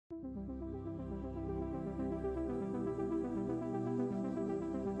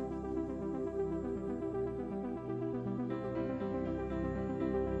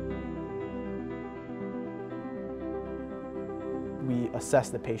assess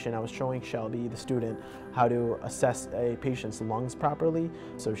the patient. I was showing Shelby, the student, how to assess a patient's lungs properly.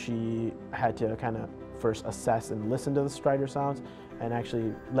 So she had to kind of first assess and listen to the stridor sounds and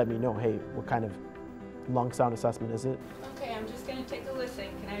actually let me know, hey, what kind of lung sound assessment is it? Okay, I'm just going to take a listen.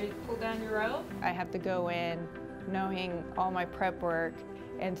 Can I pull down your rope? I have to go in knowing all my prep work,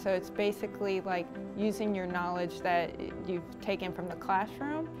 and so it's basically like using your knowledge that you've taken from the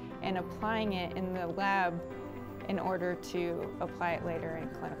classroom and applying it in the lab in order to apply it later in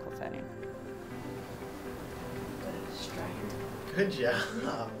a clinical setting. Good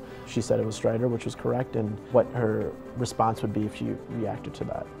job. She said it was stridor, which was correct, and what her response would be if she reacted to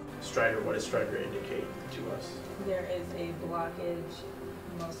that. Stridor, what does stridor indicate to us? There is a blockage,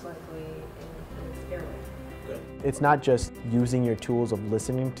 most likely in his airway. Good. It's not just using your tools of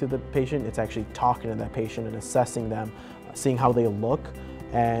listening to the patient, it's actually talking to that patient and assessing them, seeing how they look,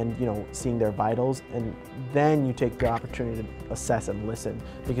 and seeing their vitals, and then you take the opportunity to assess and listen,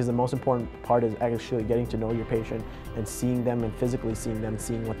 because the most important part is actually getting to know your patient and seeing them and physically seeing them,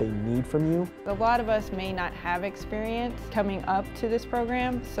 seeing what they need from you. A lot of us may not have experience coming up to this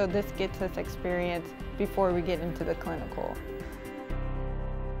program, so this gets us experience before we get into the clinical.